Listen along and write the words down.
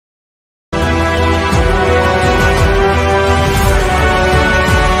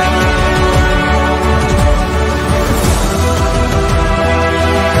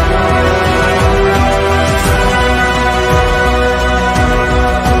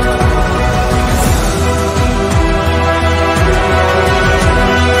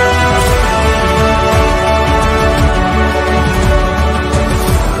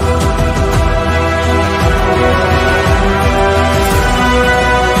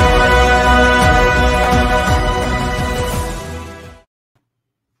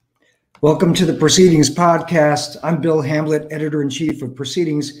Welcome to the Proceedings podcast. I'm Bill Hamblett, Editor-in-Chief of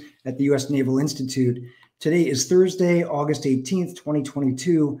Proceedings at the U.S. Naval Institute. Today is Thursday, August 18th,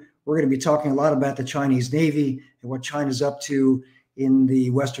 2022. We're going to be talking a lot about the Chinese Navy and what China's up to in the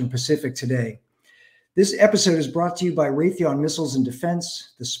Western Pacific today. This episode is brought to you by Raytheon Missiles and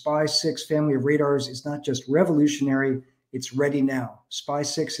Defense. The SPY-6 family of radars is not just revolutionary, it's ready now.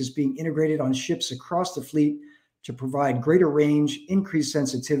 SPY-6 is being integrated on ships across the fleet to provide greater range, increased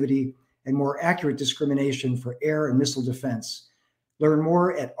sensitivity, and more accurate discrimination for air and missile defense. Learn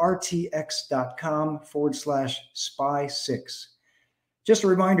more at rtx.com/SPY-6. Just a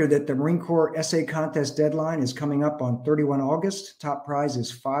reminder that the Marine Corps essay contest deadline is coming up on 31 August. Top prize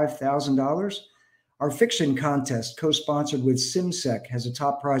is $5,000. Our fiction contest, co-sponsored with SimSec, has a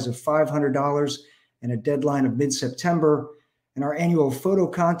top prize of $500 and a deadline of mid-September. And our annual photo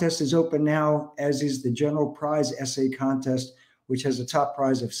contest is open now, as is the general prize essay contest, which has a top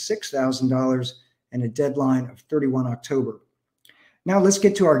prize of $6,000 and a deadline of 31 October. Now let's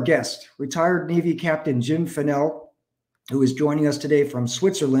get to our guest, retired Navy Captain Jim Fanell, who is joining us today from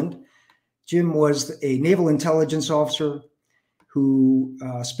Switzerland. Jim was a naval intelligence officer who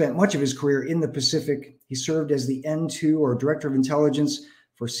spent much of his career in the Pacific. He served as the N2, or Director of Intelligence,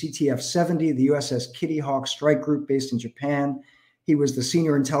 for CTF-70, the USS Kitty Hawk Strike Group based in Japan. He was the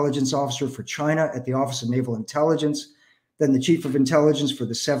Senior Intelligence Officer for China at the Office of Naval Intelligence, then the Chief of Intelligence for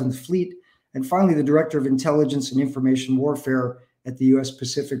the 7th Fleet, and finally the Director of Intelligence and Information Warfare at the U.S.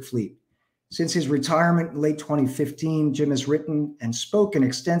 Pacific Fleet. Since his retirement in late 2015, Jim has written and spoken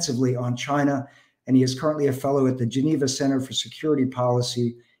extensively on China, and he is currently a fellow at the Geneva Center for Security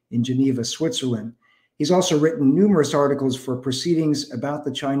Policy in Geneva, Switzerland. He's also written numerous articles for Proceedings about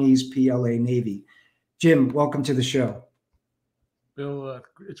the Chinese PLA Navy. Jim, welcome to the show. Bill,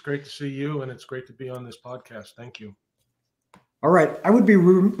 it's great to see you, and it's great to be on this podcast. Thank you. All right. I would be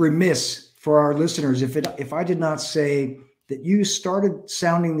remiss for our listeners if I did not say that you started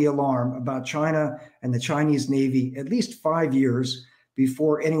sounding the alarm about China and the Chinese Navy at least 5 years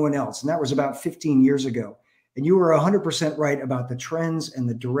before anyone else. And that was about 15 years ago. And you were 100% right about the trends and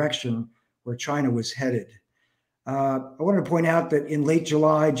the direction where China was headed. I wanted to point out that in late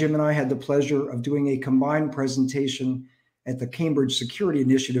July, Jim and I had the pleasure of doing a combined presentation at the Cambridge Security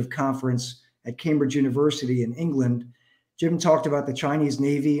Initiative Conference at Cambridge University in England. Jim talked about the Chinese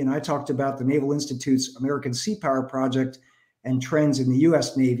Navy, and I talked about the Naval Institute's American Sea Power Project and trends in the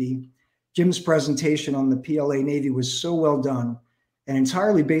U.S. Navy. Jim's presentation on the PLA Navy was so well done and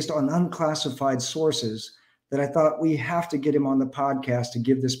entirely based on unclassified sources that I thought we have to get him on the podcast to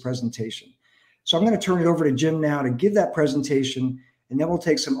give this presentation. So I'm going to turn it over to Jim now to give that presentation, and then we'll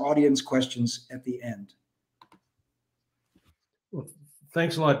take some audience questions at the end. Well,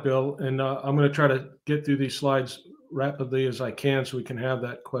 thanks a lot, Bill. And I'm going to try to get through these slides rapidly as I can so we can have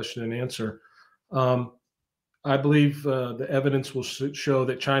that question and answer. I believe the evidence will show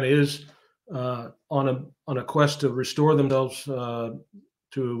that China is on a quest to restore themselves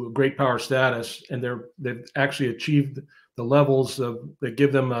to great power status, and they've actually achieved the levels that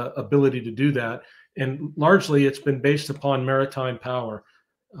give them an ability to do that. And largely, it's been based upon maritime power.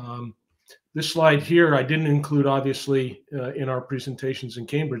 This slide here, I didn't include, obviously, in our presentations in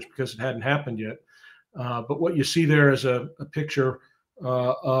Cambridge because it hadn't happened yet. But what you see there is a picture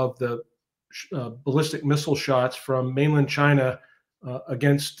of the ballistic missile shots from mainland China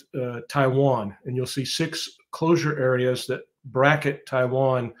against Taiwan. And you'll see 6 closure areas that bracket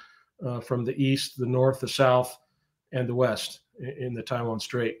Taiwan from the east, the north, the south, and the west in the Taiwan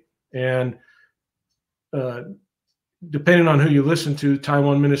Strait. And depending on who you listen to,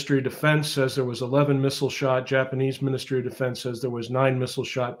 Taiwan Ministry of Defense says there was 11 missile shot. Japanese Ministry of Defense says there was 9 missile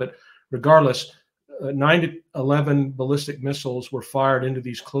shot. But regardless, 9 to 11 ballistic missiles were fired into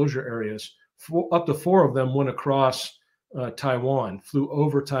these closure areas. Up to 4 of them went across Taiwan, flew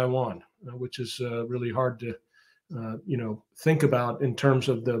over Taiwan, which is really hard to think about in terms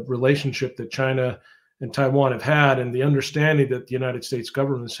of the relationship that China and Taiwan have had, and the understanding that the United States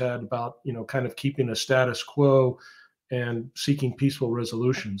government has had about, kind of keeping a status quo and seeking peaceful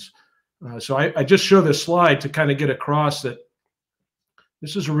resolutions. So I just show this slide to kind of get across that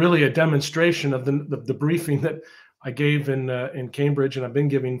this is really a demonstration of the briefing that I gave in Cambridge, and I've been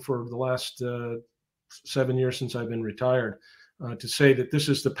giving for the last 7 years since I've been retired, to say that this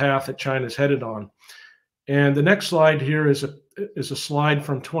is the path that China's headed on. And the next slide here is a slide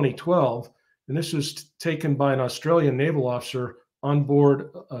from 2012, and this was taken by an Australian naval officer on board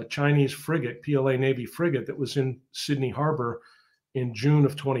a Chinese frigate, PLA Navy frigate, that was in Sydney Harbor in June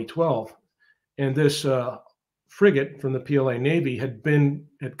of 2012. And this frigate from the PLA Navy had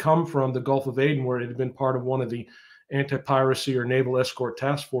come from the Gulf of Aden, where it had been part of one of the anti-piracy or naval escort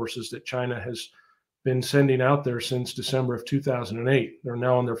task forces that China has been sending out there since December of 2008. They're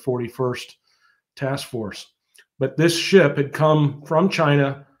now on their 41st task force. But this ship had come from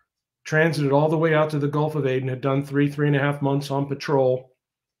China, transited all the way out to the Gulf of Aden, had done 3.5 months on patrol,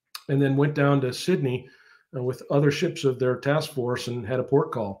 and then went down to Sydney with other ships of their task force and had a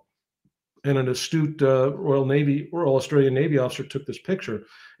port call. And an astute Royal Australian Navy officer took this picture.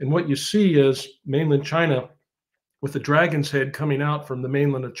 And what you see is mainland China with the dragon's head coming out from the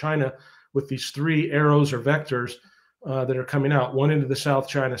mainland of China with these 3 arrows or vectors that are coming out, one into the South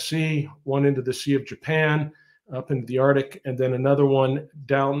China Sea, one into the Sea of Japan, up into the Arctic, and then another one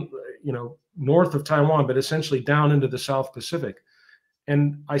down, north of Taiwan, but essentially down into the South Pacific.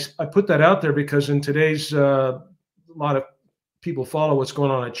 And I put that out there because in today's, a lot of people follow what's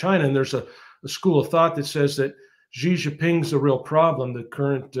going on in China, and there's a school of thought that says that Xi Jinping's the real problem, the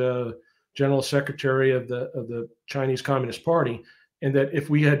current general secretary of the Chinese Communist Party, and that if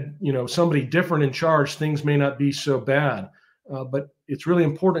we had somebody different in charge, things may not be so bad. But it's really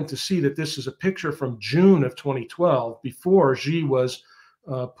important to see that this is a picture from June of 2012, before Xi was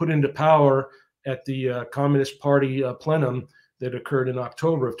put into power at the Communist Party plenum that occurred in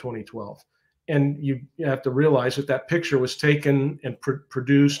October of 2012. And you have to realize that that picture was taken and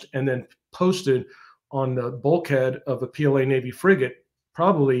produced and then posted on the bulkhead of a PLA Navy frigate,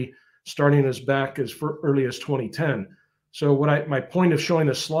 probably starting as back as early as 2010. So my point of showing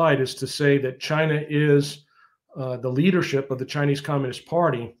this slide is to say that China is the leadership of the Chinese Communist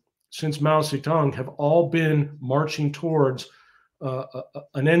Party since Mao Zedong have all been marching towards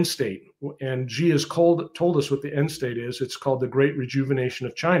an end state. And Xi has told us what the end state is. It's called the Great Rejuvenation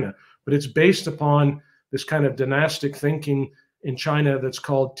of China. But it's based upon this kind of dynastic thinking in China that's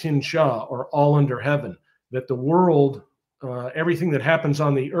called Tin Sha, or all under heaven, that the world, everything that happens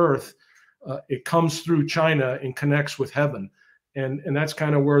on the earth, it comes through China and connects with heaven. And that's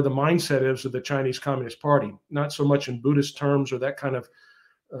kind of where the mindset is of the Chinese Communist Party, not so much in Buddhist terms or that kind of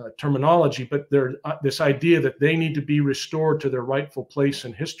terminology, but this idea that they need to be restored to their rightful place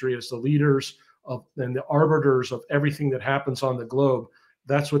in history as the leaders of and the arbiters of everything that happens on the globe.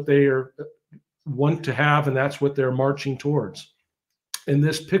 That's what they want to have, and that's what they're marching towards. And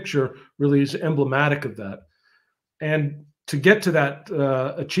this picture really is emblematic of that. And to get to that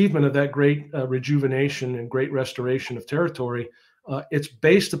achievement of that great rejuvenation and great restoration of territory, it's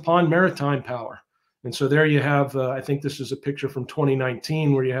based upon maritime power. And so there you have, I think this is a picture from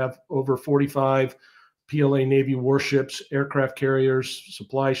 2019, where you have over 45 PLA Navy warships, aircraft carriers,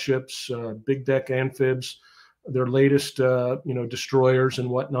 supply ships, big deck amphibs, their latest, destroyers and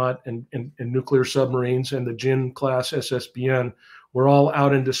whatnot, and nuclear submarines, and the Jin class SSBN were all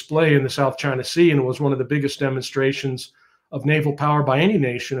out in display in the South China Sea. And it was one of the biggest demonstrations of naval power by any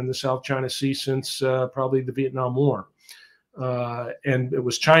nation in the South China Sea since probably the Vietnam War. And it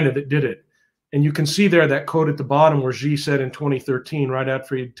was China that did it. And you can see there that quote at the bottom where Xi said in 2013, right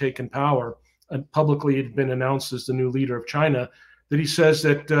after he'd taken power, and publicly had been announced as the new leader of China, that he says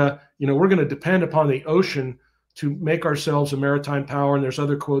that, we're going to depend upon the ocean to make ourselves a maritime power. And there's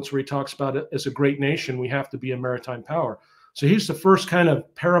other quotes where he talks about it as a great nation, we have to be a maritime power. So he's the first kind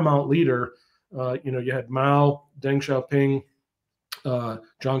of paramount leader. You had Mao, Deng Xiaoping, Jiang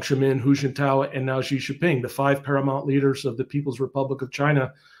Zemin, Hu Jintao, and now Xi Jinping, the 5 paramount leaders of the People's Republic of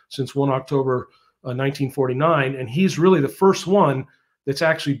China since 1 October 1949. And he's really the first one that's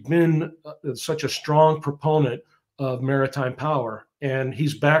actually been such a strong proponent of maritime power. And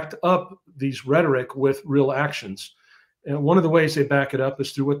he's backed up these rhetoric with real actions. And one of the ways they back it up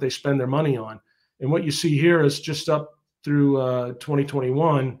is through what they spend their money on. And what you see here is just up through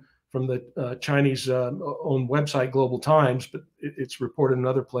 2021 from the Chinese own website, Global Times, but it's reported in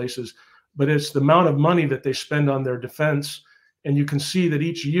other places. But it's the amount of money that they spend on their defense. And you can see that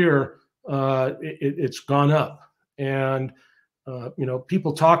each year it's gone up. And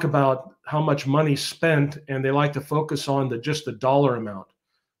people talk about how much money's spent, and they like to focus on just the dollar amount.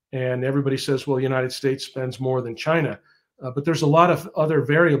 And everybody says, well, the United States spends more than China. But there's a lot of other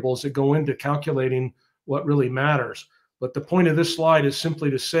variables that go into calculating what really matters. But the point of this slide is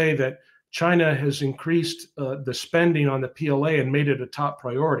simply to say that China has increased the spending on the PLA and made it a top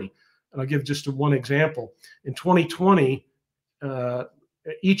priority. And I'll give just one example. In 2020,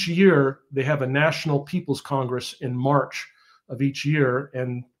 each year they have a National People's Congress in March of each year,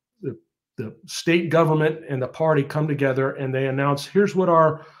 and the state government and the party come together and they announce, here's what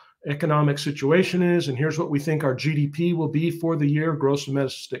our economic situation is, and here's what we think our GDP will be for the year, gross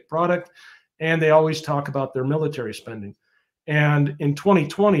domestic product. And they always talk about their military spending. And in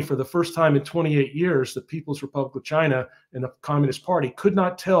 2020, for the first time in 28 years, the People's Republic of China and the Communist Party could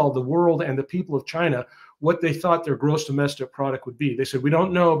not tell the world and the people of China what they thought their gross domestic product would be. They said, we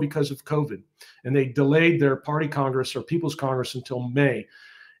don't know because of COVID. And they delayed their party Congress or People's Congress until May.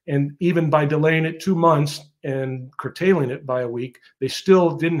 And even by delaying it 2 months and curtailing it by a week, they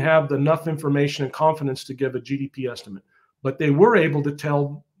still didn't have enough information and confidence to give a GDP estimate. But they were able to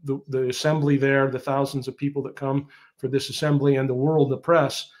tell the assembly there, the thousands of people that come for this assembly, and the world, the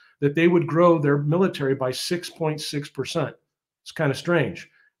press, that they would grow their military by 6.6%. It's kind of strange.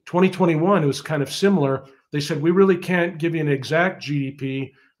 2021, it was kind of similar. They said, we really can't give you an exact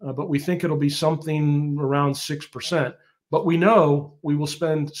GDP, but we think it'll be something around 6%. But we know we will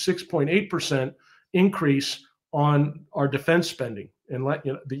spend 6.8% increase on our defense spending. And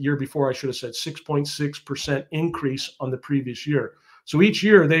the year before, I should have said 6.6% increase on the previous year. So each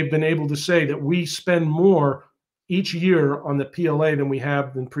year they've been able to say that we spend more each year on the PLA than we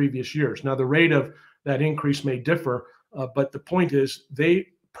have in previous years. Now, the rate of that increase may differ, but the point is they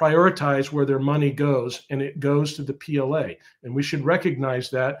prioritize where their money goes, and it goes to the PLA. And we should recognize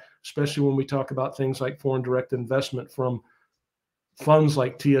that, especially when we talk about things like foreign direct investment from funds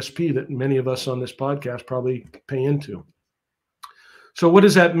like TSP that many of us on this podcast probably pay into. So what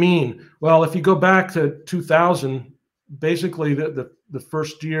does that mean? Well, if you go back to 2000, basically the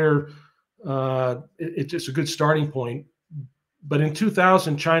first year, it's just a good starting point. But in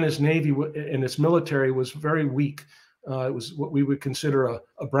 2000, China's Navy and its military was very weak. It was what we would consider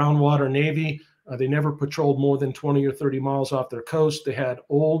a brown water Navy. They never patrolled more than 20 or 30 miles off their coast. They had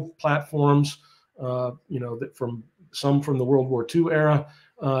old platforms, that some from the World War II era.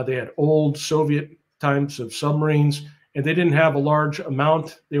 They had old Soviet types of submarines, and they didn't have a large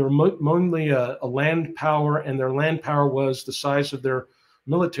amount. They were mainly a land power, and their land power was the size of their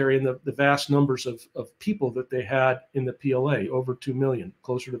military and the vast numbers of people that they had in the PLA, over 2 million,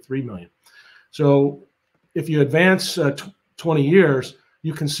 closer to 3 million. So if you advance 20 years,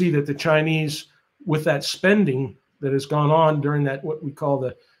 you can see that the Chinese, with that spending that has gone on during that, what we call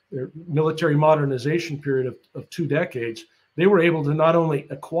their military modernization period of 2 decades, they were able to not only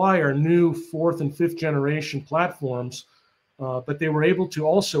acquire new 4th and 5th generation platforms, but they were able to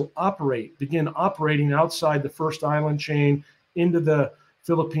also begin operating outside the first island chain into the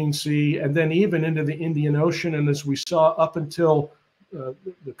Philippine Sea, and then even into the Indian Ocean. And as we saw up until the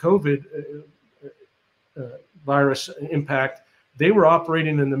COVID virus impact, they were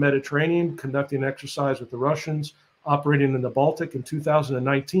operating in the Mediterranean, conducting exercise with the Russians, operating in the Baltic. In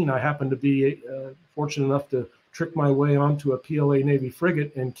 2019, I happened to be fortunate enough to trick my way onto a PLA Navy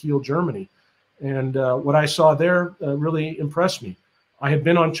frigate in Kiel, Germany. And what I saw there really impressed me. I had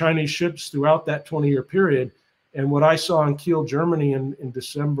been on Chinese ships throughout that 20-year period. And what I saw in Kiel, Germany in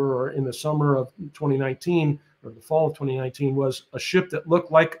December or in the summer of 2019, or the fall of 2019, was a ship that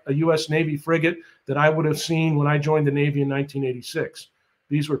looked like a U.S. Navy frigate that I would have seen when I joined the Navy in 1986.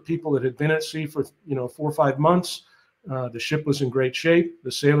 These were people that had been at sea for 4 or 5 months. The ship was in great shape.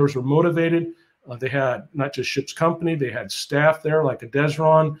 The sailors were motivated. They had not just ship's company, they had staff there like a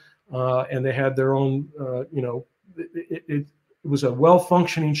Desron, and they had their own, it was a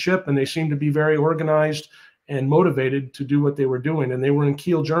well-functioning ship, and they seemed to be very organized and motivated to do what they were doing. And they were in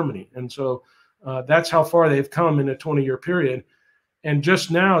Kiel, Germany. And so that's how far they've come in a 20-year period. And just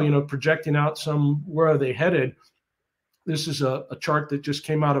now, projecting out where are they headed, this is a chart that just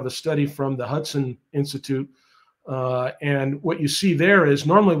came out of a study from the Hudson Institute. And what you see there is,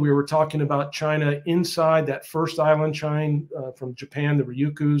 normally we were talking about China inside that first island chain from Japan, the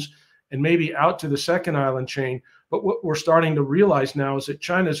Ryukyus, and maybe out to the second island chain. But what we're starting to realize now is that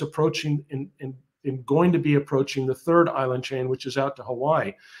China is approaching and going to be approaching the third island chain, which is out to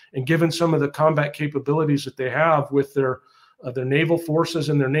Hawaii. And given some of the combat capabilities that they have with their naval forces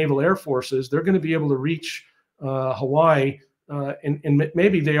and their naval air forces, they're going to be able to reach Hawaii. And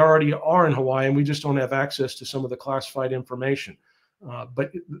maybe they already are in Hawaii, and we just don't have access to some of the classified information.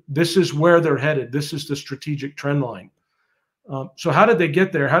 But this is where they're headed. This is the strategic trend line. So how did they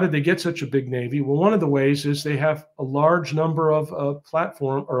get there? How did they get such a big Navy? Well, one of the ways is they have a large number of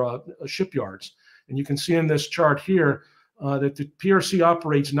platform or shipyards. And you can see in this chart here that the PRC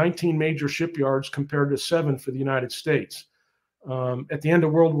operates 19 major shipyards compared to 7 for the United States. At the end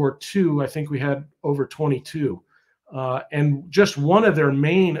of World War II, I think we had over 22. And just one of their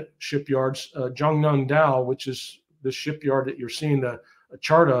main shipyards, Zhongneng-Dao, which is the shipyard that you're seeing a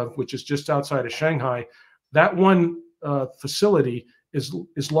chart of, which is just outside of Shanghai, that one facility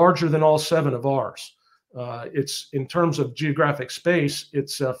is larger than all 7 of ours. It's, in terms of geographic space,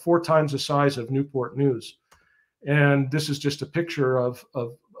 it's 4 times the size of Newport News. And this is just a picture of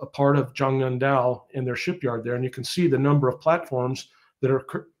a part of Zhangnan in their shipyard there, and you can see the number of platforms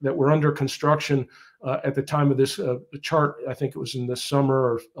that were under construction at the time of this chart. I think it was in the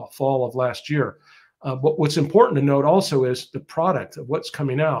summer or fall of last year. But what's important to note also is the product of what's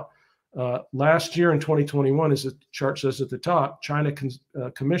coming out. Last year in 2021, as the chart says at the top, China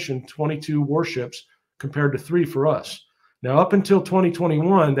commissioned 22 warships compared to 3 for us. Now, up until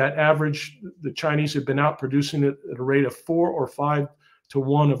 2021, that average, the Chinese have been out producing it at a rate of 4 or 5 to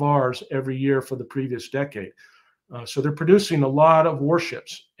 1 of ours every year for the previous decade. So they're producing a lot of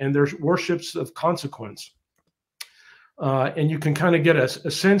warships, and there's warships of consequence. And you can kind of get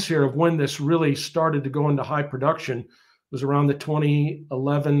a sense here of when this really started to go into high production. It was around the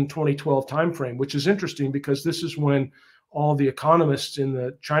 2011, 2012 timeframe, which is interesting because this is when all the economists in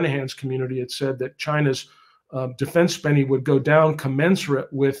the China hands community had said that China's defense spending would go down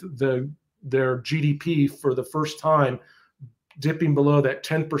commensurate with their GDP for the first time, dipping below that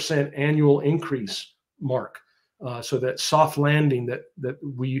 10% annual increase mark. So that soft landing that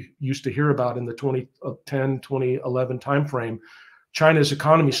we used to hear about in the 2010, 2011 timeframe, China's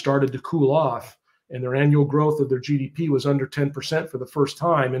economy started to cool off, and their annual growth of their GDP was under 10% for the first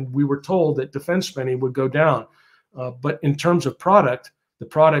time. And we were told that defense spending would go down. But in terms of product, the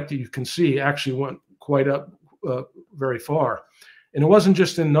product that you can see actually went quite up very far. And it wasn't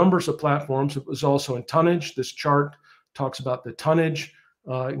just in numbers of platforms, it was also in tonnage. This chart talks about the tonnage.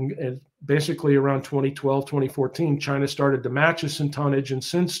 And basically around 2012, 2014, China started to match us in tonnage. And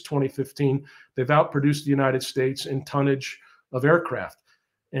since 2015, they've outproduced the United States in tonnage of aircraft.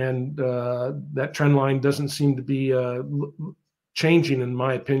 And that trend line doesn't seem to be changing, in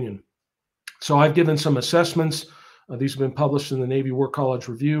my opinion. So I've given some assessments. These have been published in the Navy War College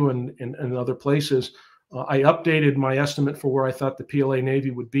Review and other places. I updated my estimate for where I thought the PLA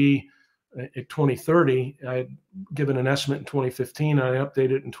Navy would be at 2030. I had given an estimate in 2015, and I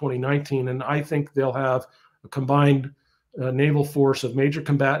updated it in 2019, and I think they'll have a combined naval force of major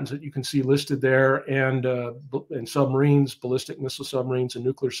combatants that you can see listed there, and submarines, ballistic missile submarines, and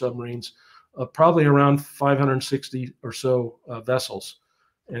nuclear submarines, probably around 560 or so vessels.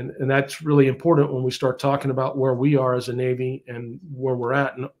 And that's really important when we start talking about where we are as a Navy and where we're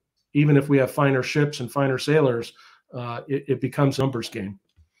at. And even if we have finer ships and finer sailors, it becomes a numbers game.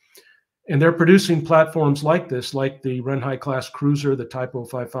 And they're producing platforms like this, like the Renhai class cruiser, the Type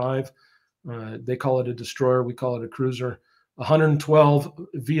 055. They call it a destroyer. We call it a cruiser. 112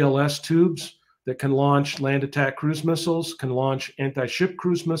 VLS tubes that can launch land attack cruise missiles, can launch anti-ship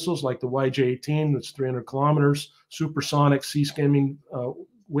cruise missiles like the YJ-18, that's 300 kilometers, supersonic, sea skimming,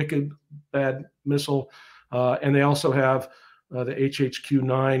 wicked bad missile. And they also have the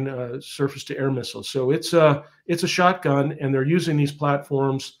HHQ-9 surface-to-air missiles. So it's a shotgun, and they're using these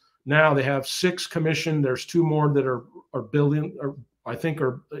platforms. Now they have 6 commissioned. There's 2 more that are building, or I think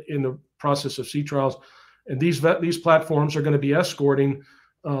are in the process of sea trials. And these platforms are going to be escorting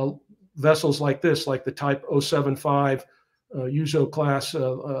vessels like this, like the Type 075 Uzo class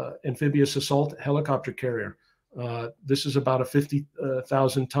amphibious assault helicopter carrier. This is about a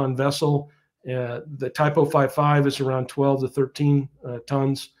 50,000 ton vessel. The Type 055 is around 12 to 13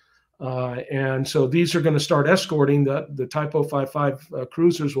 tons. And so these are going to start escorting the Type 055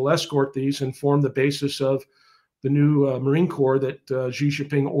 cruisers will escort these and form the basis of the new Marine Corps that Xi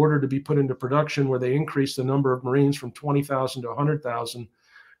Jinping ordered to be put into production, where they increased the number of Marines from 20,000 to 100,000.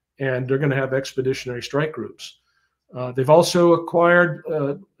 And they're going to have expeditionary strike groups. They've also acquired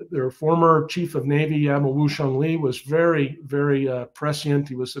their former Chief of Navy, Admiral Wu Shengli, was very, very prescient.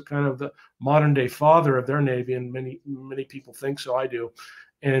 He was the kind of the modern day father of their Navy, and many people think so. I do.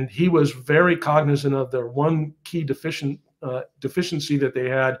 And he was very cognizant of their one key deficiency that they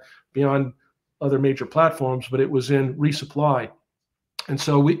had beyond other major platforms, but it was in resupply. And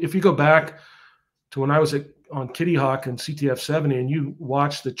so if you go back to when I was on Kitty Hawk and CTF-70, and you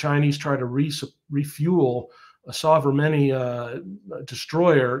watch the Chinese try to refuel a Sovereign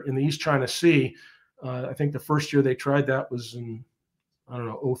destroyer in the East China Sea, I think the first year they tried that was in, I don't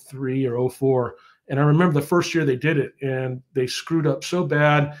know, 03 or 04. And I remember the first year they did it, and they screwed up so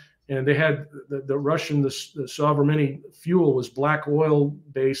bad. And they had the Russian, the Sovereign fuel was black oil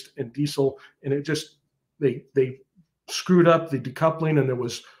based and diesel, and it just they screwed up the decoupling, and there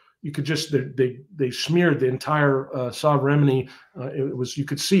was you could just they smeared the entire Sovereign. It was, you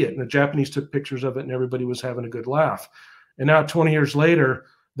could see it, and the Japanese took pictures of it, and everybody was having a good laugh. And now 20 years later,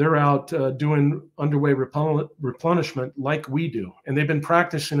 they're out doing underway replenishment like we do, and they've been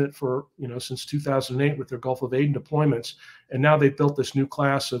practicing it for since 2008 with their Gulf of Aden deployments. And now they've built this new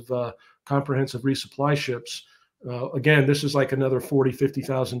class of comprehensive resupply ships. Again, this is like another 40,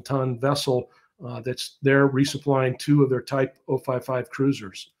 50,000 ton vessel that's there resupplying 2 of their Type 055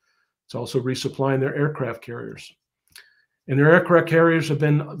 cruisers. It's also resupplying their aircraft carriers. And their aircraft carriers have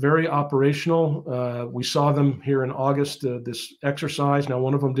been very operational. We saw them here in August, this exercise. Now,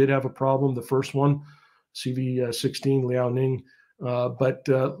 one of them did have a problem, the first one, CV-16 Liaoning.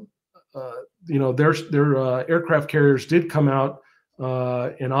 You know, their aircraft carriers did come out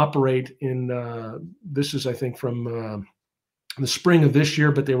and operate in, this is, I think, from the spring of this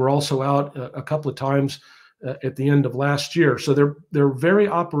year, but they were also out a couple of times at the end of last year. So they're very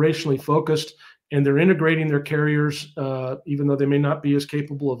operationally focused, and they're integrating their carriers, even though they may not be as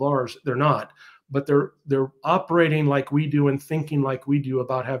capable of ours. They're not, but they're operating like we do and thinking like we do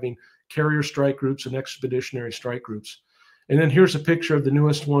about having carrier strike groups and expeditionary strike groups. And then here's a picture of the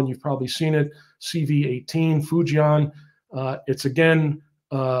newest one. You've probably seen it, CV-18 Fujian. It's again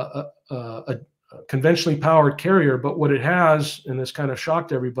a conventionally powered carrier, but what it has, and this kind of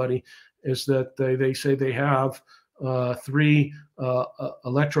shocked everybody, is that they say they have 3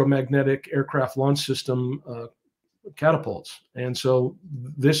 electromagnetic aircraft launch system catapults. And so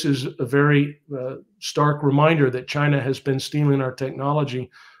this is a very stark reminder that China has been stealing our technology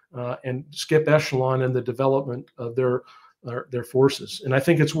and skip echelon in the development of their forces. And I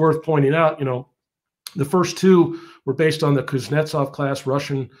think it's worth pointing out, you know, the first 2 were based on the Kuznetsov class,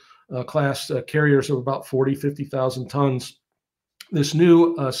 Russian class carriers of about 50,000 tons. This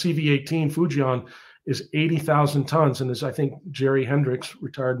new CV-18 Fujian is 80,000 tons. And as I think Jerry Hendricks,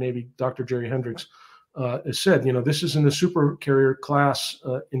 retired Navy Dr. Jerry Hendricks, has said, you know, this is in the super carrier class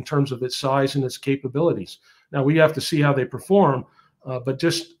in terms of its size and its capabilities. Now, we have to see how they perform, but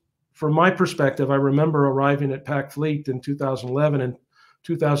just from my perspective, I remember arriving at Pac Fleet in 2011 and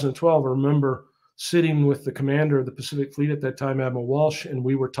 2012. I remember sitting with the commander of the Pacific Fleet at that time, Admiral Walsh, and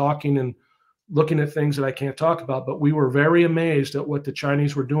we were talking and looking at things that I can't talk about, but we were very amazed at what the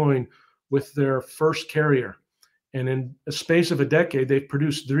Chinese were doing with their first carrier. And in a space of a decade, they've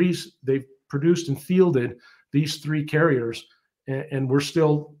produced and fielded these 3 carriers, and we're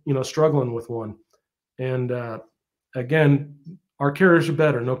still, you know, struggling with one. And again, our carriers are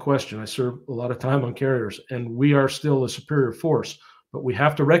better, no question. I serve a lot of time on carriers, and we are still a superior force. But we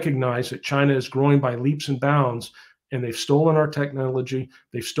have to recognize that China is growing by leaps and bounds, and they've stolen our technology.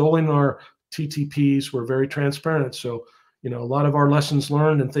 They've stolen our TTPs. We're very transparent. So, you know, a lot of our lessons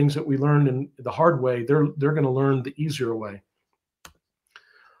learned and things that we learned in the hard way, they're going to learn the easier way.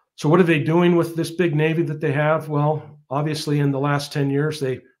 So what are they doing with this big Navy that they have? Well, obviously in the last 10 years,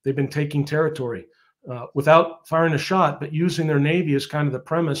 they've been taking territory without firing a shot, but using their Navy as kind of the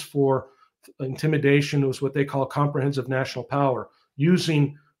premise for intimidation. It was what they call comprehensive national power,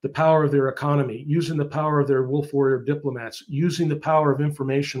 using the power of their economy, using the power of their wolf warrior diplomats, using the power of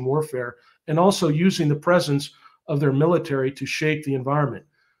information warfare, and also using the presence of their military to shape the environment.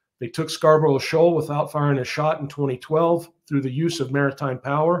 They took Scarborough Shoal without firing a shot in 2012 through the use of maritime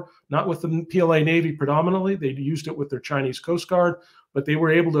power, not with the PLA Navy predominantly. They used it with their Chinese Coast Guard, but they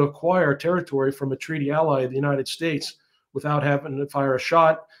were able to acquire territory from a treaty ally of the United States without having to fire a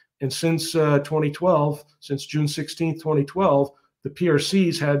shot. And since 2012, since June 16, 2012, the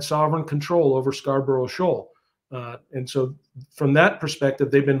PRCs had sovereign control over Scarborough Shoal. And so from that perspective,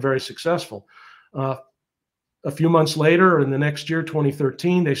 they've been very successful. A few months later, in the next year,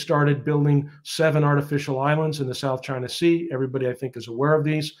 2013, they started building 7 artificial islands in the South China Sea. Everybody, I think, is aware of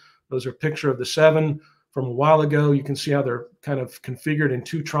these. Those are a picture of the 7 from a while ago. You can see how they're kind of configured in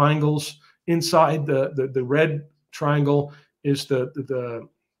 2 triangles. Inside the red triangle is the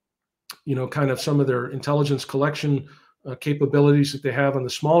you know, kind of some of their intelligence collection capabilities that they have on the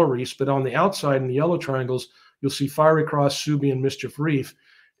smaller reefs. But on the outside in the yellow triangles, you'll see Fiery Cross, Subi, and Mischief Reef.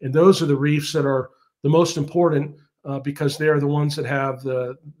 And those are the reefs that are the most important because they are the ones that have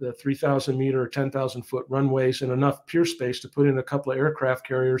the 3,000 meter or 10,000 foot runways and enough pier space to put in a couple of aircraft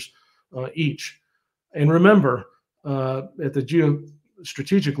carriers each. And remember, at the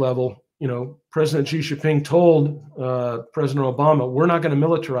geostrategic level, you know, President Xi Jinping told President Obama, we're not going to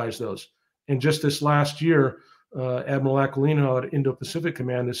militarize those. And just this last year, Admiral Aquilino at Indo-Pacific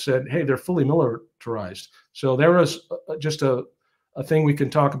Command has said, hey, they're fully militarized. So there is just a thing we can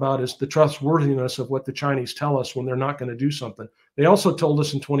talk about is the trustworthiness of what the Chinese tell us when they're not going to do something. They also told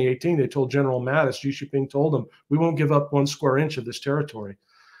us in 2018, they told General Mattis, Xi Jinping told them, we won't give up 1 square inch of this territory.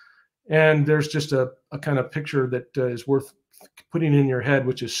 And there's just a kind of picture that is worth putting in your head,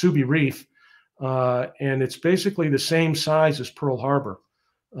 which is Subi Reef. And it's basically the same size as Pearl Harbor.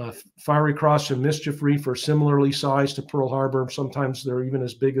 Fiery Cross and Mischief Reef are similarly sized to Pearl Harbor. Sometimes they're even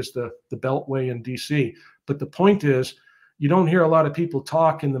as big as the Beltway in DC. But the point is, you don't hear a lot of people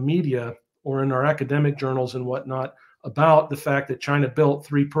talk in the media or in our academic journals and whatnot about the fact that China built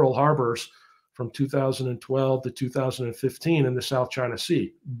 3 Pearl Harbors from 2012 to 2015 in the South China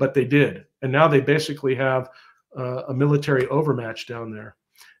Sea, but they did. And now they basically have a military overmatch down there.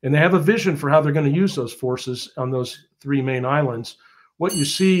 And they have a vision for how they're going to use those forces on those three main islands. What you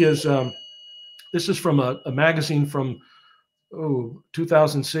see is, this is from a magazine from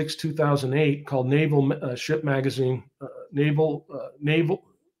 2006, 2008 called Naval Ship Magazine,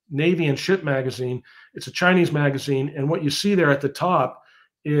 Navy and Ship Magazine. It's a Chinese magazine. And what you see there at the top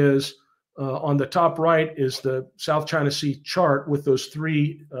is, on the top right is the South China Sea chart with those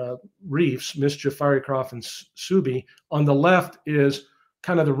three reefs, Mischief, Firecroft, and Subi. On the left is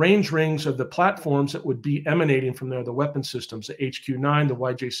kind of the range rings of the platforms that would be emanating from there, the weapon systems, the HQ-9, the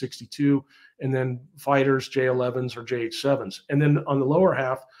YJ-62, and then fighters, J-11s or JH-7s. And then on the lower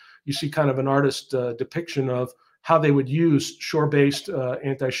half, you see kind of an artist depiction of how they would use shore-based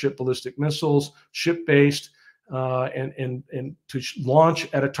anti-ship ballistic missiles, ship-based, and to launch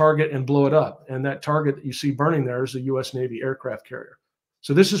at a target and blow it up. And that target that you see burning there is a U.S. Navy aircraft carrier.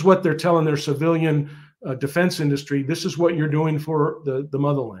 So this is what they're telling their civilian defense industry. This is what you're doing for the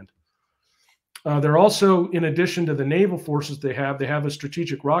motherland. They're also, in addition to the naval forces they have a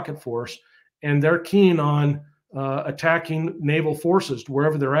strategic rocket force, and they're keen on attacking naval forces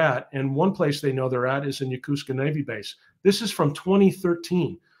wherever they're at. And one place they know they're at is in Yokosuka Navy Base. This is from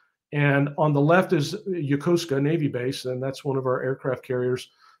 2013. And on the left is Yokosuka Navy Base, and that's one of our aircraft carriers.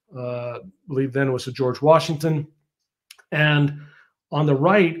 I believe then it was the George Washington. And on the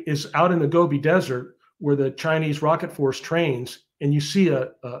right is out in the Gobi Desert where the Chinese rocket force trains, and you see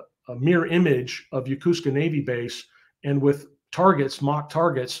a mirror image of Yokosuka Navy Base, and with targets, mock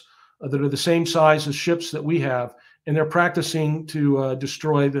targets, that are the same size as ships that we have, and they're practicing to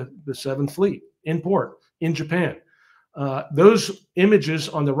destroy the 7th Fleet in port in Japan. Those images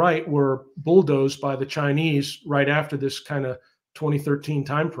on the right were bulldozed by the Chinese right after this kind of 2013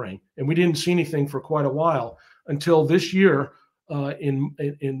 timeframe, and we didn't see anything for quite a while until this year. In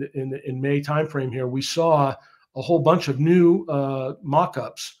May timeframe here, we saw a whole bunch of new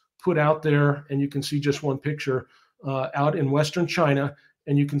mock-ups put out there, and you can see just one picture out in Western China,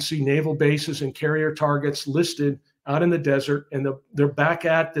 and you can see naval bases and carrier targets listed out in the desert, and they're back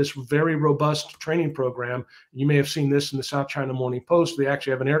at this very robust training program. You may have seen this in the South China Morning Post. They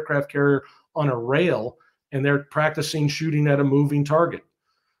actually have an aircraft carrier on a rail, and they're practicing shooting at a moving target.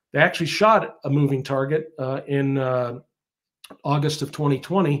 They actually shot a moving target in August of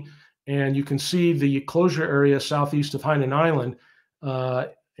 2020, and you can see the closure area southeast of Hainan Island,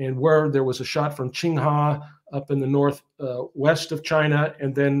 and where there was a shot from Qinghai up in the northwest of China,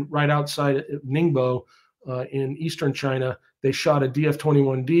 and then right outside Ningbo in eastern China, they shot a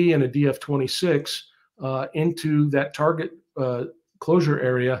DF-21D and a DF-26 into that target closure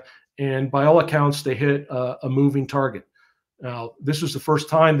area, and by all accounts, they hit a moving target. Now, this was the first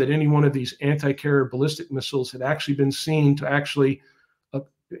time that any one of these anti-carrier ballistic missiles had actually been seen to actually,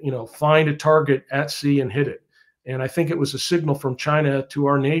 find a target at sea and hit it. And I think it was a signal from China to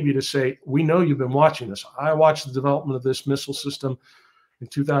our Navy to say, we know you've been watching this. I watched the development of this missile system in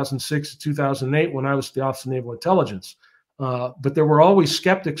 2006 to 2008 when I was at the Office of Naval Intelligence. But there were always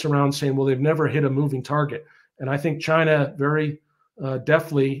skeptics around saying, well, they've never hit a moving target. And I think China very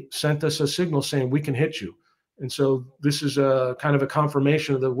deftly sent us a signal saying, we can hit you. And so this is a kind of a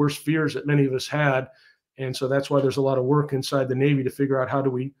confirmation of the worst fears that many of us had. And so that's why there's a lot of work inside the Navy to figure out how do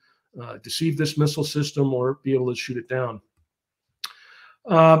we deceive this missile system or be able to shoot it down.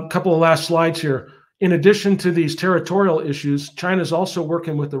 A couple of last slides here. In addition to these territorial issues, China is also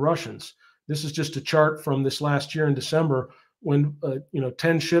working with the Russians. This is just a chart from this last year in December when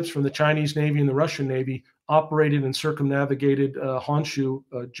 10 ships from the Chinese Navy and the Russian Navy operated and circumnavigated Honshu,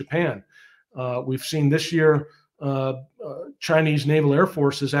 Japan. We've seen this year Chinese Naval Air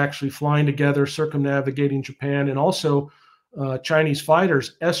Force is actually flying together, circumnavigating Japan, and also Chinese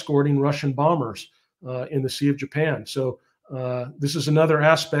fighters escorting Russian bombers in the Sea of Japan. So this is another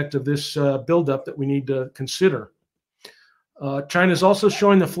aspect of this buildup that we need to consider. China is also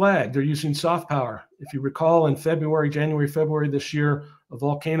showing the flag. They're using soft power. If you recall, in January, February this year, a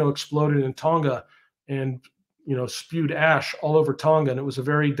volcano exploded in Tonga and spewed ash all over Tonga, and it was a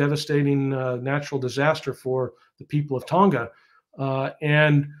very devastating natural disaster for the people of Tonga.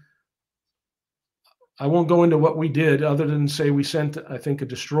 And I won't go into what we did other than say we sent, I think, a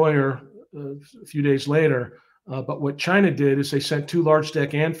destroyer a few days later. But what China did is they sent 2 large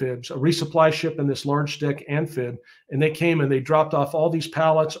deck amphibs, a resupply ship and this large deck amphib, and they came and they dropped off all these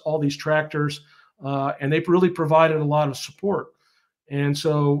pallets, all these tractors, and they really provided a lot of support. And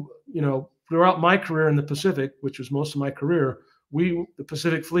so, throughout my career in the Pacific, which was most of my career, the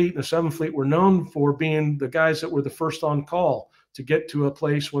Pacific Fleet and the 7th Fleet were known for being the guys that were the first on call to get to a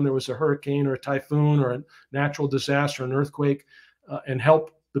place when there was a hurricane or a typhoon or a natural disaster, an earthquake, and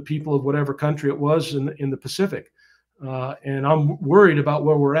help the people of whatever country it was in the Pacific. And I'm worried about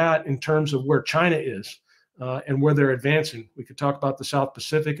where we're at in terms of where China is and where they're advancing. We could talk about the South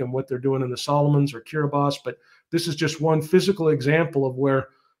Pacific and what they're doing in the Solomons or Kiribati, but this is just one physical example of where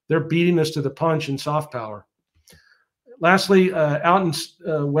they're beating us to the punch in soft power. Lastly, out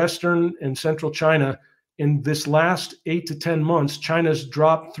in Western and Central China, in this last 8 to 10 months, China's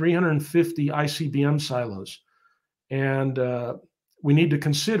dropped 350 ICBM silos. And we need to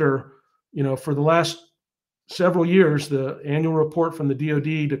consider, for the last several years, the annual report from the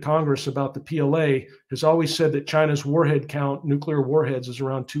DoD to Congress about the PLA has always said that China's warhead count, nuclear warheads, is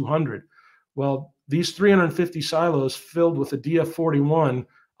around 200. Well, these 350 silos filled with a DF-41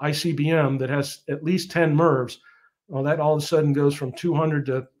 ICBM that has at least 10 MIRVs, well, that all of a sudden goes from 200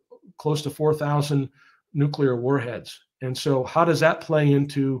 to close to 4,000 nuclear warheads. And so how does that play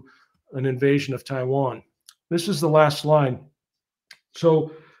into an invasion of Taiwan? This is the last slide.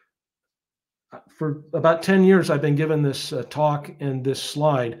 So for about 10 years, I've been given this talk and this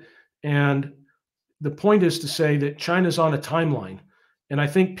slide. And the point is to say that China's on a timeline. And I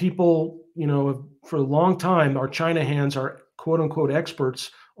think people, for a long time, our China hands, our quote unquote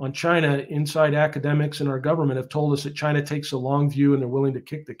experts on China inside academics and our government have told us that China takes a long view and they're willing to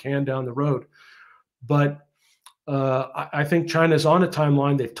kick the can down the road. But I think China's on a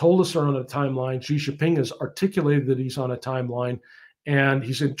timeline. They've told us they're on a timeline. Xi Jinping has articulated that he's on a timeline, and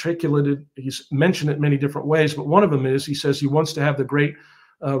he's mentioned it many different ways, but one of them is he says he wants to have the great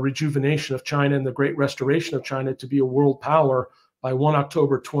rejuvenation of China and the great restoration of China to be a world power by 1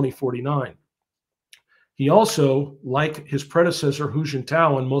 October 2049. He also, like his predecessor Hu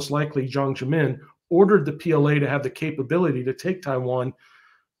Jintao and most likely Jiang Zemin, ordered the PLA to have the capability to take Taiwan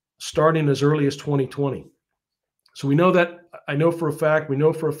starting as early as 2020. So we know that, we know for a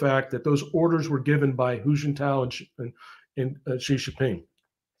fact that those orders were given by Hu Jintao and Xi Jinping.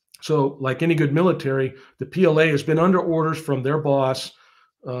 So like any good military, the PLA has been under orders from their boss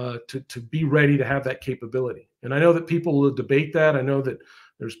to be ready to have that capability. And I know that people will debate that. I know that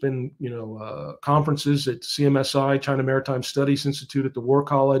there's been, conferences at CMSI, China Maritime Studies Institute at the War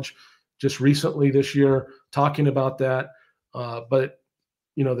College, just recently this year talking about that. But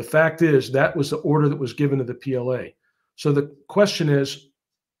the fact is that was the order that was given to the PLA. So the question is,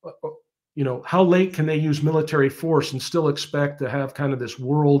 how late can they use military force and still expect to have kind of this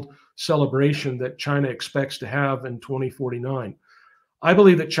world celebration that China expects to have in 2049? I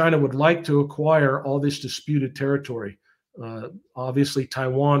believe that China would like to acquire all this disputed territory. Obviously,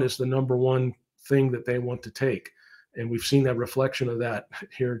 Taiwan is the number one thing that they want to take. And we've seen that reflection of that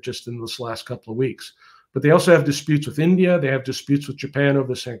here just in this last couple of weeks. But they also have disputes with India. They have disputes with Japan over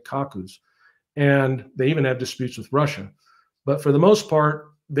the Senkakus. And they even have disputes with Russia. But for the most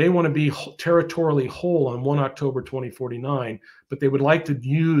part, they want to be territorially whole on 1 October 2049. But they would like to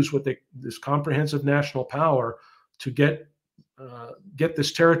use this comprehensive national power to get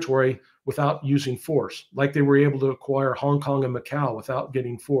this territory without using force, like they were able to acquire Hong Kong and Macau without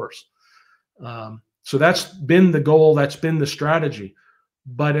getting force. So that's been the goal. That's been the strategy.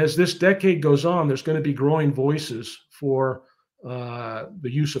 But as this decade goes on, there's going to be growing voices for the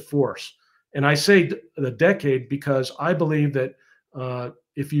use of force. And I say the decade because I believe that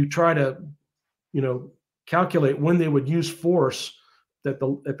if you try to, calculate when they would use force at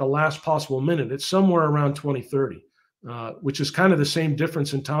the last possible minute, it's somewhere around 2030, which is kind of the same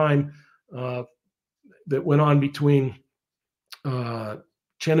difference in time that went on between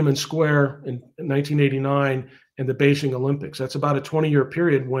Tiananmen Square in 1989 and the Beijing Olympics. That's about a 20-year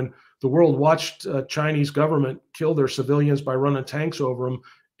period when the world watched Chinese government kill their civilians by running tanks over them,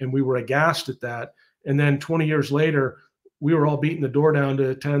 and we were aghast at that. And then 20 years later, we were all beating the door down to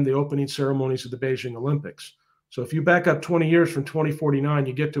attend the opening ceremonies of the Beijing Olympics. So if you back up 20 years from 2049,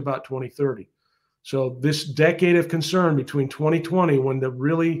 you get to about 2030. So this decade of concern between 2020, when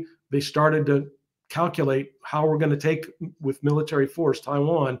they started to calculate how we're going to take with military force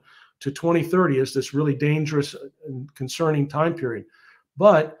Taiwan, to 2030 is this really dangerous and concerning time period.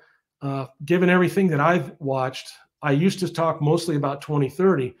 But given everything that I've watched, I used to talk mostly about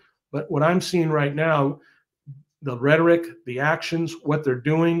 2030, but what I'm seeing right now, the rhetoric, the actions, what they're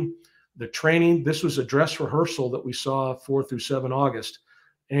doing, the training, this was a dress rehearsal that we saw 4 through 7 August.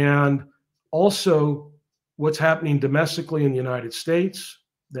 And also what's happening domestically in the United States,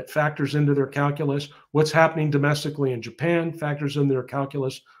 that factors into their calculus. What's happening domestically in Japan factors into their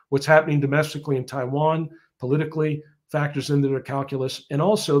calculus. What's happening domestically in Taiwan politically factors into their calculus. And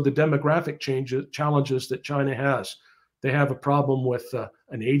also the demographic challenges that China has. They have a problem with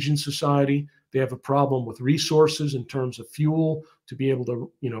an aging society. They have a problem with resources in terms of fuel to be able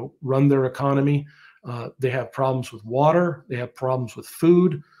to, run their economy. They have problems with water. They have problems with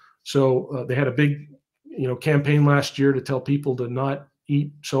food. So they had a big, campaign last year to tell people to not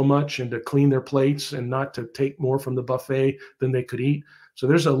eat so much and to clean their plates and not to take more from the buffet than they could eat. So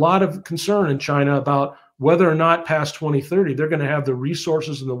there's a lot of concern in China about whether or not past 2030, they're going to have the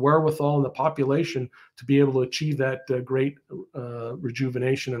resources and the wherewithal and the population to be able to achieve that great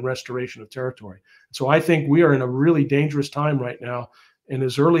rejuvenation and restoration of territory. So I think we are in a really dangerous time right now. And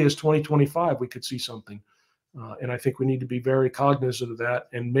as early as 2025, we could see something. And I think we need to be very cognizant of that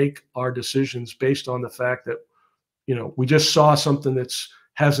and make our decisions based on the fact that, we just saw something that's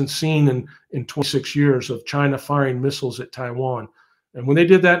hasn't seen in 26 years of China firing missiles at Taiwan. And when they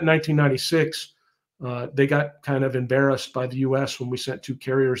did that in 1996, they got kind of embarrassed by the U.S. when we sent 2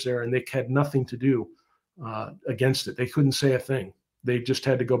 carriers there, and they had nothing to do against it. They couldn't say a thing. They just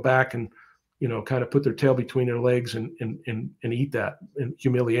had to go back and, kind of put their tail between their legs and eat that in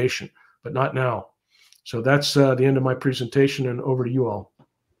humiliation, but not now. So that's the end of my presentation, and over to you all.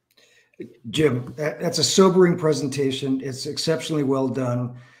 Jim, that's a sobering presentation. It's exceptionally well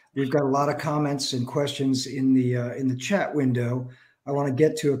done. We've got a lot of comments and questions in the chat window. I want to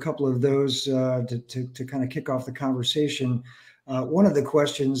get to a couple of those to kind of kick off the conversation. One of the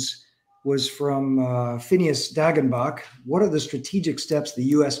questions was from Phineas Dagenbach. What are the strategic steps the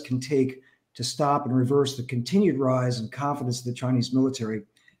U.S. can take to stop and reverse the continued rise in confidence of the Chinese military?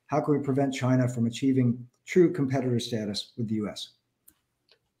 How can we prevent China from achieving true competitor status with the U.S.?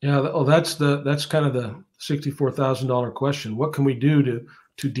 Yeah, that's kind of the $64,000 question. What can we do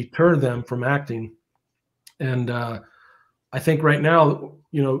to deter them from acting? And I think right now,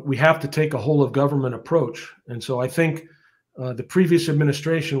 we have to take a whole of government approach. And so I think the previous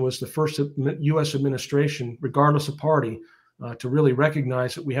administration was the first U.S. administration, regardless of party, to really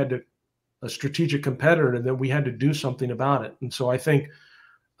recognize that we had a strategic competitor and that we had to do something about it. And so I think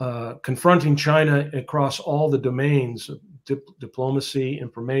confronting China across all the domains of diplomacy,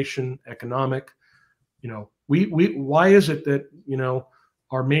 information, economic, why is it that,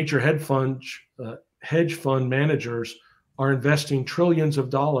 our major hedge fund managers are investing trillions of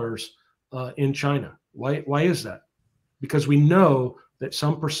dollars in China? Why is that? Because we know that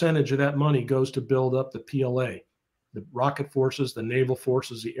some percentage of that money goes to build up the PLA, the rocket forces, the naval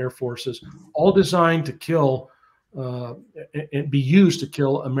forces, the air forces, all designed to kill and be used to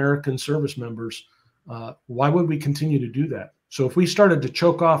kill American service members. Why would we continue to do that? So if we started to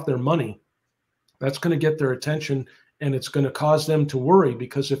choke off their money, that's going to get their attention, and it's going to cause them to worry,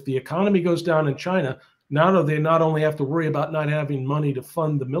 because if the economy goes down in China, now they not only have to worry about not having money to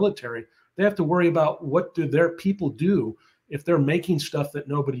fund the military, they have to worry about what do their people do if they're making stuff that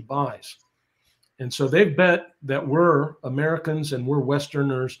nobody buys. And so they've bet that we're Americans and we're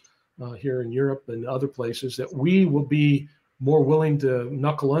Westerners here in Europe and other places, that we will be more willing to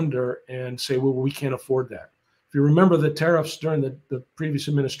knuckle under and say, well, we can't afford that. If you remember the tariffs during the previous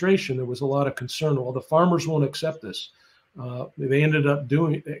administration, there was a lot of concern. Well, the farmers won't accept this. They ended up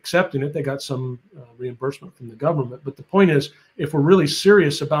accepting it. They got some reimbursement from the government. But the point is, if we're really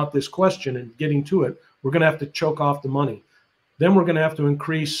serious about this question and getting to it, we're going to have to choke off the money. Then we're going to have to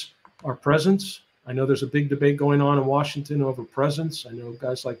increase our presence. I know there's a big debate going on in Washington over presence. I know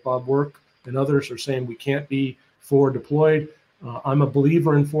guys like Bob Work and others are saying we can't be forward deployed. I'm a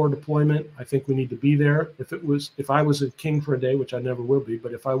believer in forward deployment. I think we need to be there. If I was a king for a day, which I never will be,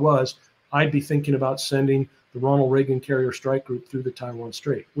 but if I was, I'd be thinking about sending the Ronald Reagan Carrier Strike Group through the Taiwan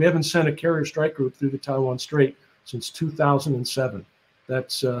Strait. We haven't sent a carrier strike group through the Taiwan Strait since 2007.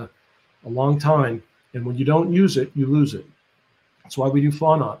 That's a long time. And when you don't use it, you lose it. That's why we do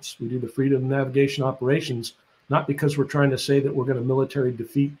FONOPs. We do the Freedom of Navigation Operations, not because we're trying to say that we're going to military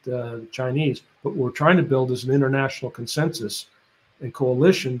defeat the Chinese, but what we're trying to build is an international consensus and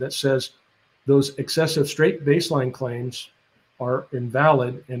coalition that says those excessive strait baseline claims are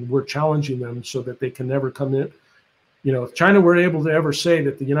invalid, and we're challenging them so that they can never come in. If China were able to ever say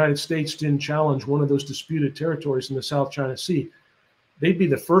that the United States didn't challenge one of those disputed territories in the South China Sea, they'd be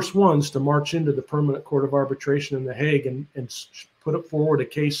the first ones to march into the Permanent Court of Arbitration in The Hague and put forward a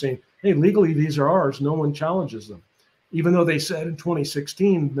case saying, hey, legally, these are ours. No one challenges them. Even though they said in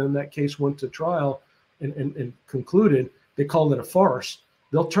 2016, then that case went to trial and concluded, they called it a farce.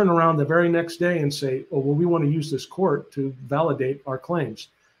 They'll turn around the very next day and say, oh, well, we want to use this court to validate our claims.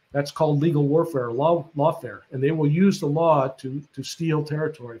 That's called legal warfare, lawfare. And they will use the law to steal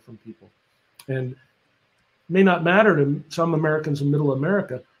territory from people. And it may not matter to some Americans in Middle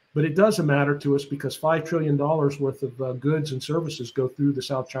America, but it does matter to us because $5 trillion worth of goods and services go through the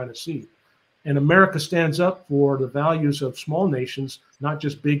South China Sea. And America stands up for the values of small nations, not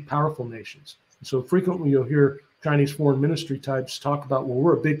just big, powerful nations. And so frequently you'll hear Chinese foreign ministry types talk about, well,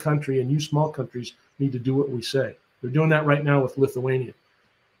 we're a big country and you small countries need to do what we say. They're doing that right now with Lithuania.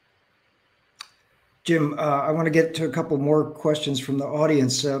 Jim, I want to get to a couple more questions from the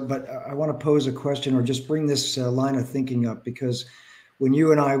audience, but I want to pose a question or just bring this line of thinking up, because when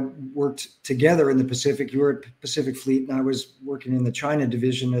you and I worked together in the Pacific, you were at Pacific Fleet and I was working in the China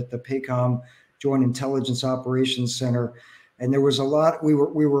division at the PACOM Joint Intelligence Operations Center. And there was a lot, we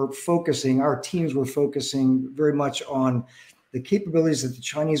were focusing, our teams were focusing very much on the capabilities that the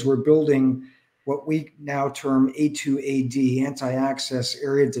Chinese were building, what we now term A2AD, anti-access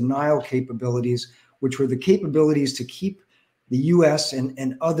area denial capabilities, which were the capabilities to keep the US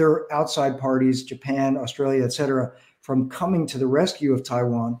and other outside parties, Japan, Australia, et cetera, from coming to the rescue of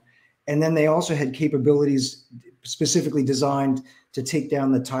Taiwan. And then they also had capabilities specifically designed to take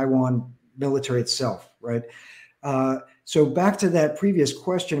down the Taiwan military itself, right? So back to that previous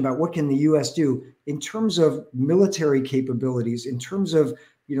question about what can the US do in terms of military capabilities, in terms of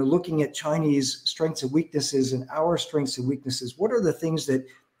looking at Chinese strengths and weaknesses and our strengths and weaknesses, what are the things that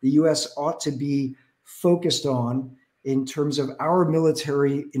the US ought to be focused on in terms of our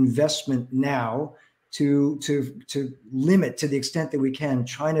military investment now to limit, to the extent that we can,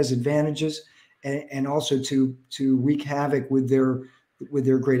 China's advantages and also to wreak havoc with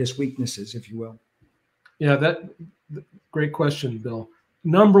their greatest weaknesses, if you will? Yeah, great question, Bill.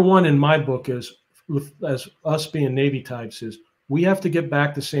 Number one in my book is, as us being Navy types, is we have to get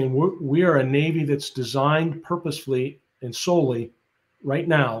back to saying we are a Navy that's designed purposefully and solely right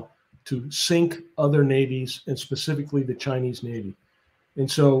now to sink other navies, and specifically the Chinese Navy. And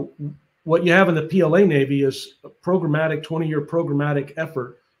so what you have in the PLA Navy is a programmatic, 20-year programmatic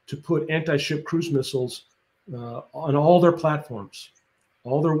effort to put anti-ship cruise missiles on all their platforms,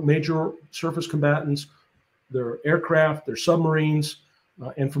 all their major surface combatants, their aircraft, their submarines,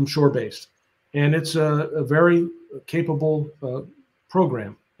 and from shore-based. And it's a very capable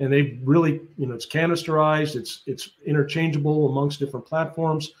program. And they really, it's canisterized, it's interchangeable amongst different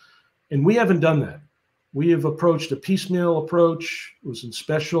platforms. And we haven't done that. We have approached a piecemeal approach. It was in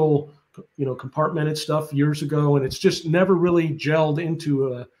special, compartmented stuff years ago, and it's just never really gelled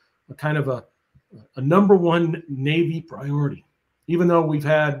into a kind of a number one Navy priority. Even though we've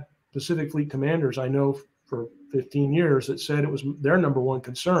had Pacific Fleet commanders, I know for 15 years, that said it was their number one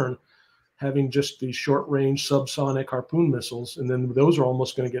concern, having just these short-range subsonic Harpoon missiles, and then those are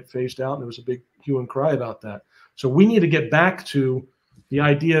almost going to get phased out, and there was a big hue and cry about that. So we need to get back to the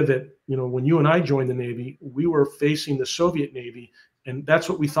idea that, when you and I joined the Navy, we were facing the Soviet Navy, and that's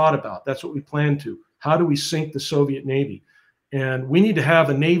what we thought about. That's what we planned to. How do we sink the Soviet Navy? And we need to have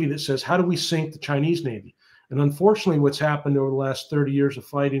a Navy that says, how do we sink the Chinese Navy? And unfortunately, what's happened over the last 30 years of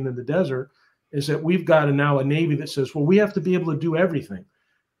fighting in the desert is that we've got now a Navy that says, well, we have to be able to do everything.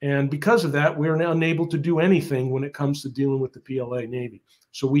 And because of that, we're now unable to do anything when it comes to dealing with the PLA Navy.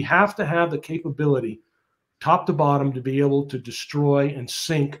 So we have to have the capability, top to bottom, to be able to destroy and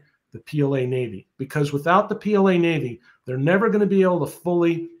sink the PLA Navy. Because without the PLA Navy, they're never going to be able to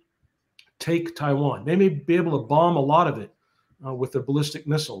fully take Taiwan. They may be able to bomb a lot of it with their ballistic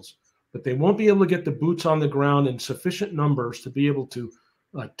missiles, but they won't be able to get the boots on the ground in sufficient numbers to be able to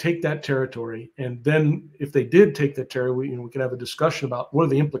take that territory. And then if they did take that territory, we could have a discussion about what are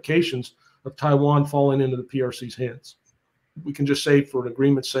the implications of Taiwan falling into the PRC's hands. We can just say, for an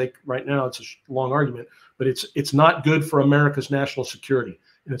agreement's sake, right now, it's a long argument, but it's not good for America's national security.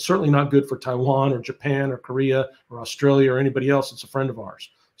 And it's certainly not good for Taiwan or Japan or Korea or Australia or anybody else that's a friend of ours.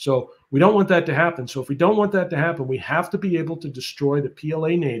 So we don't want that to happen. So if we don't want that to happen, we have to be able to destroy the PLA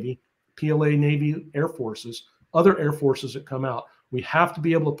Navy Air Forces, other air forces that come out. We have to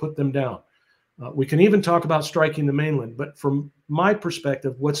be able to put them down. We can even talk about striking the mainland. But from my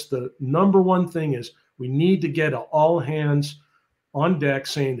perspective, what's the number one thing is we need to get all hands on deck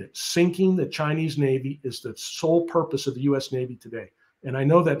saying that sinking the Chinese Navy is the sole purpose of the U.S. Navy today. And I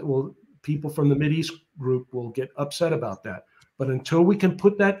know that people from the Mideast group will get upset about that. But until we can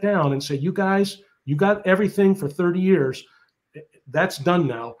put that down and say, you guys, you got everything for 30 years, that's done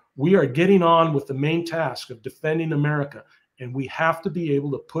now. We are getting on with the main task of defending America. And we have to be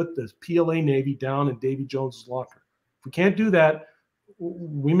able to put the PLA Navy down in Davy Jones's locker. If we can't do that,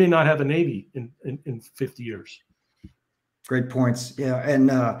 we may not have a Navy in 50 years. Great points. Yeah. And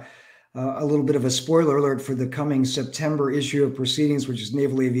a little bit of a spoiler alert for the coming September issue of Proceedings, which is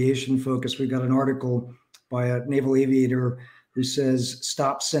naval aviation focused. We got an article by a naval aviator who says,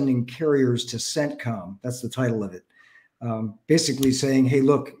 "Stop sending carriers to CENTCOM." That's the title of it. Basically saying, hey,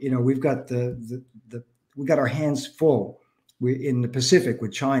 look, we've got we got our hands full in the Pacific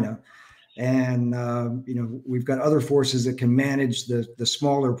with China. And, we've got other forces that can manage the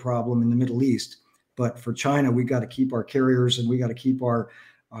smaller problem in the Middle East. But for China, we got to keep our carriers, and we got to keep our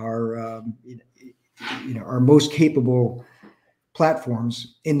most capable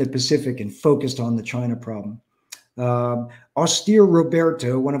platforms in the Pacific and focused on the China problem. Austere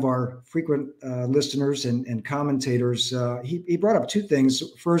Roberto, one of our frequent listeners and commentators, he brought up two things.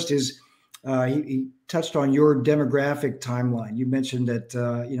 First is he touched on your demographic timeline. You mentioned that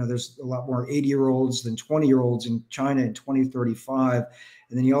there's a lot more 80-year-olds than 20-year-olds in China in 2035,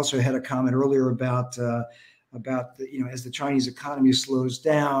 and then he also had a comment earlier about as the Chinese economy slows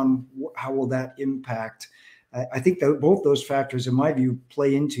down, how will that impact? I think that both those factors, in my view,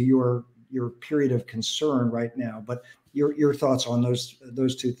 play into your period of concern right now. But your thoughts on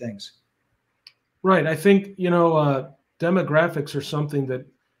those two things? Right. I think demographics are something that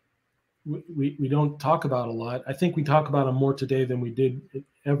we don't talk about a lot. I think we talk about them more today than we did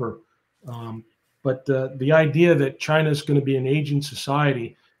ever. But the idea that China is going to be an aging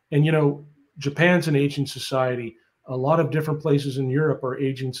society, and Japan's an aging society. A lot of different places in Europe are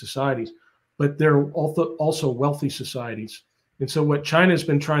aging societies, but they're also wealthy societies. And so what China has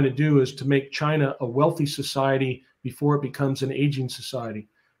been trying to do is to make China a wealthy society before it becomes an aging society.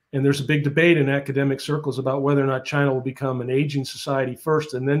 And there's a big debate in academic circles about whether or not China will become an aging society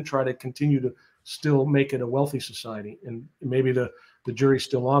first and then try to continue to still make it a wealthy society. And maybe the jury's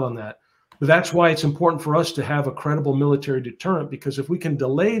still on that. But that's why it's important for us to have a credible military deterrent, because if we can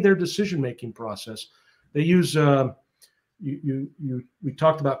delay their decision-making process, they use, we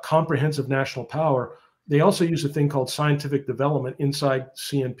talked about comprehensive national power. They also use a thing called scientific development inside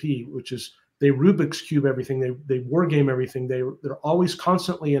CNP, which is they Rubik's Cube everything. They war game everything. They're always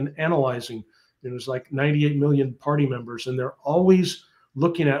constantly analyzing. There's like 98 million party members, and they're always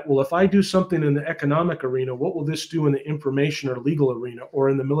looking at, well, if I do something in the economic arena, what will this do in the information or legal arena or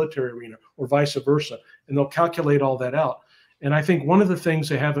in the military arena or vice versa? And they'll calculate all that out. And I think one of the things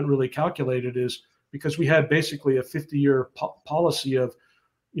they haven't really calculated is, because we had basically a 50-year policy of,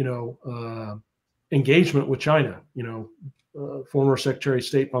 engagement with China. Former Secretary of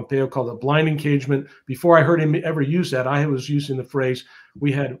State Pompeo called it blind engagement. Before I heard him ever use that, I was using the phrase,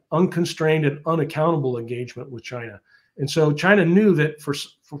 we had unconstrained and unaccountable engagement with China. And so China knew that for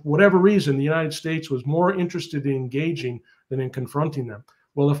whatever reason, the United States was more interested in engaging than in confronting them.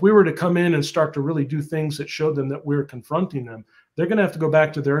 Well, if we were to come in and start to really do things that showed them that we're confronting them, they're going to have to go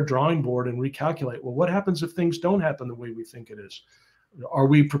back to their drawing board and recalculate. Well, what happens if things don't happen the way we think it is? Are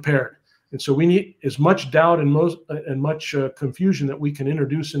we prepared? And so we need as much doubt and much confusion that we can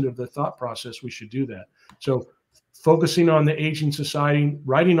introduce into the thought process. We should do that. So focusing on the aging society,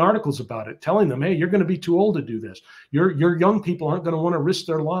 writing articles about it, telling them, hey, you're going to be too old to do this. Your young people aren't going to want to risk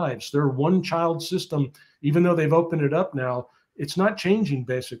their lives. Their one-child system, even though they've opened it up now, it's not changing,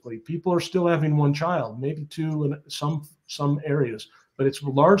 basically. People are still having one child, maybe two in some areas, but it's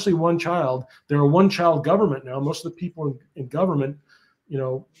largely one child. They're a one-child government now. Most of the people in government,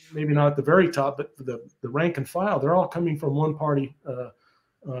 maybe not at the very top, but the rank and file, they're all coming from one-party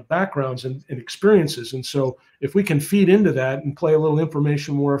backgrounds and experiences. And so if we can feed into that and play a little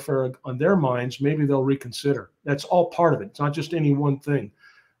information warfare on their minds, maybe they'll reconsider. That's all part of it. It's not just any one thing.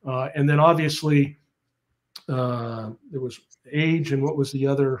 And then obviously there was age, and what was the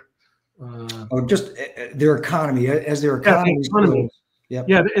other? Just their economy. As their economy grows. Yep.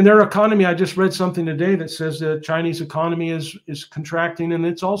 Yeah, and their economy, I just read something today that says the Chinese economy is contracting, and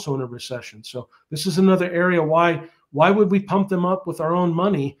it's also in a recession. So this is another area why would we pump them up with our own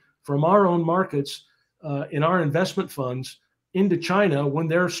money from our own markets in our investment funds into China when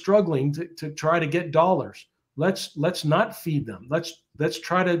they're struggling to try to get dollars? Let's not feed them. Let's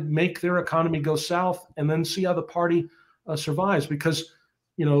try to make their economy go south and then see how the party survives, because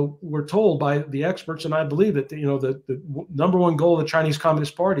we're told by the experts, and I believe it, the number one goal of the Chinese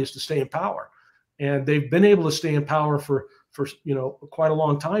Communist Party is to stay in power. And they've been able to stay in power for quite a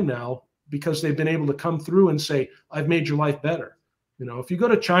long time now, because they've been able to come through and say, I've made your life better. If you go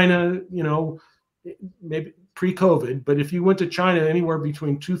to China, maybe pre-COVID, but if you went to China anywhere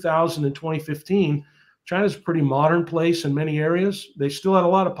between 2000 and 2015, China's a pretty modern place in many areas. They still had a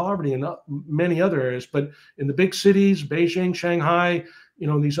lot of poverty in many other areas, but in the big cities, Beijing, Shanghai,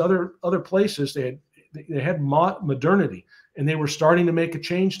 these other places, they had modernity, and they were starting to make a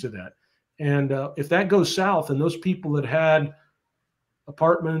change to that. And if that goes south, and those people that had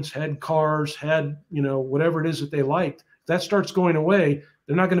apartments, had cars, had whatever it is that they liked, if that starts going away,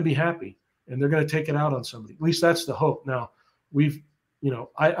 they're not going to be happy, and they're going to take it out on somebody. At least that's the hope. Now,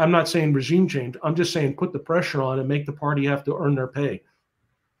 I'm not saying regime change. I'm just saying put the pressure on and make the party have to earn their pay.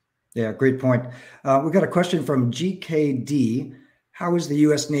 Yeah, great point. We got a question from GKD. How is the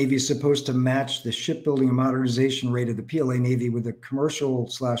U.S. Navy supposed to match the shipbuilding and modernization rate of the PLA Navy with the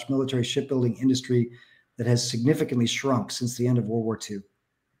commercial/military shipbuilding industry that has significantly shrunk since the end of World War II?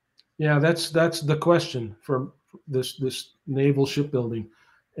 Yeah, that's the question for this naval shipbuilding,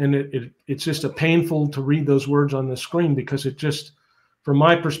 and it's just a painful to read those words on the screen, because it just, from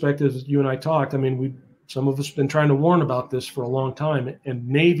my perspective, you and I talked. I mean, some of us have been trying to warn about this for a long time, and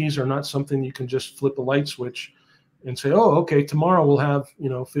navies are not something you can just flip a light switch and say, oh, okay, tomorrow we'll have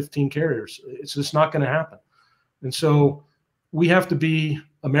 15 carriers. It's just not going to happen. And so we have to be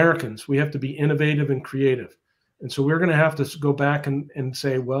Americans. We have to be innovative and creative. And so we're going to have to go back and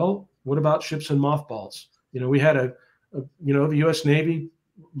say, well, what about ships in mothballs? We had the U.S. Navy,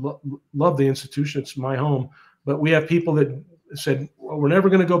 love the institution. It's my home. But we have people that said, well, we're never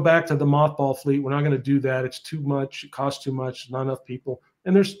going to go back to the mothball fleet. We're not going to do that. It's too much. It costs too much. Not enough people.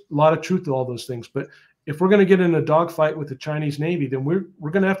 And there's a lot of truth to all those things. But if we're going to get in a dogfight with the Chinese Navy, then we're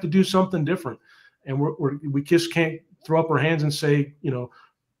going to have to do something different. And we just can't throw up our hands and say,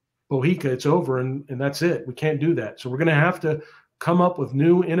 Bohica, it's over, and that's it. We can't do that. So we're going to have to come up with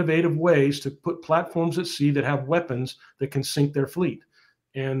new, innovative ways to put platforms at sea that have weapons that can sink their fleet.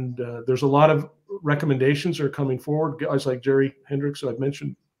 And there's a lot of recommendations that are coming forward. Guys like Jerry Hendricks, who I've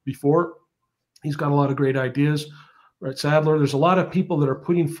mentioned before, he's got a lot of great ideas. Right, Sadler, there's a lot of people that are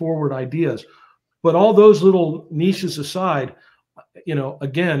putting forward ideas. But all those little niches aside,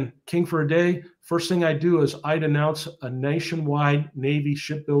 again, King for a Day, first thing I do is I'd announce a nationwide Navy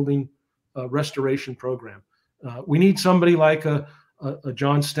shipbuilding restoration program. We need somebody like a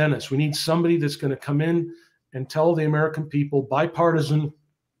John Stennis. We need somebody that's going to come in and tell the American people, bipartisan,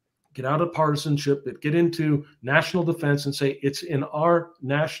 get out of partisanship, but get into national defense and say it's in our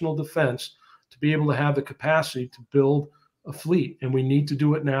national defense to be able to have the capacity to build a fleet. And we need to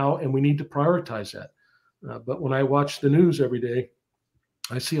do it now, and we need to prioritize that. But when I watch the news every day,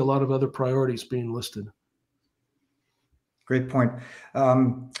 I see a lot of other priorities being listed. Great point.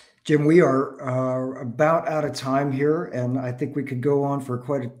 Jim, we are about out of time here, and I think we could go on for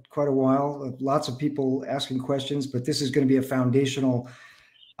quite a while. Lots of people asking questions, but this is going to be a foundational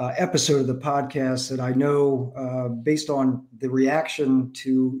episode of the podcast that I know, based on the reaction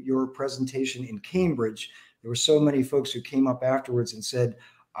to your presentation in Cambridge, there were so many folks who came up afterwards and said,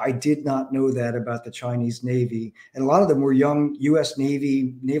 I did not know that about the Chinese Navy. And a lot of them were young U.S.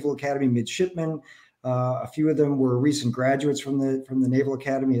 Navy, Naval Academy midshipmen. A few of them were recent graduates from the Naval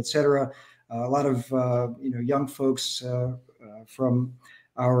Academy, et cetera. A lot of young folks from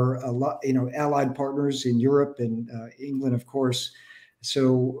our allied partners in Europe and England, of course.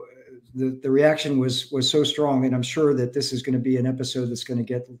 So the reaction was so strong, and I'm sure that this is going to be an episode that's going to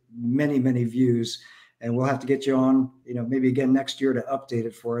get many, many views. And we'll have to get you on, maybe again next year to update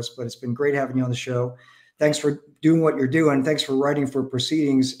it for us. But it's been great having you on the show. Thanks for doing what you're doing. Thanks for writing for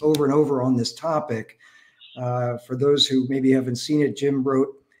Proceedings over and over on this topic. For those who maybe haven't seen it, Jim wrote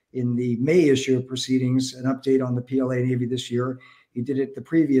in the May issue of Proceedings an update on the PLA Navy this year. He did it the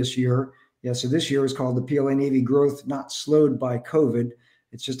previous year. Yeah, so this year is called The PLA Navy Growth Not Slowed by COVID.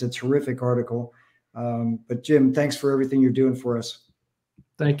 It's just a terrific article. But Jim, thanks for everything you're doing for us.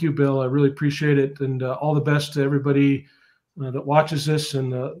 Thank you, Bill. I really appreciate it. And all the best to everybody that watches this.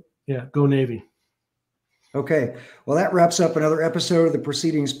 And go Navy. Okay. Well, that wraps up another episode of the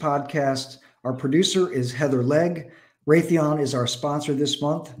Proceedings podcast. Our producer is Heather Legg. Raytheon is our sponsor this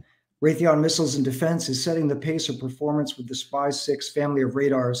month. Raytheon Missiles and Defense is setting the pace of performance with the SPY-6 family of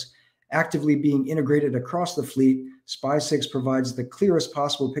radars actively being integrated across the fleet. SPY-6 provides the clearest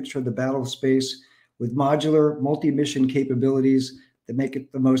possible picture of the battle space with modular multi-mission capabilities that make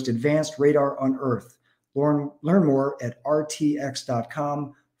it the most advanced radar on Earth. Learn more at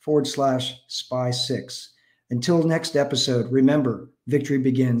rtx.com/SPY-6. Until next episode, remember, victory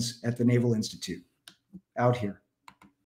begins at the Naval Institute. Out here.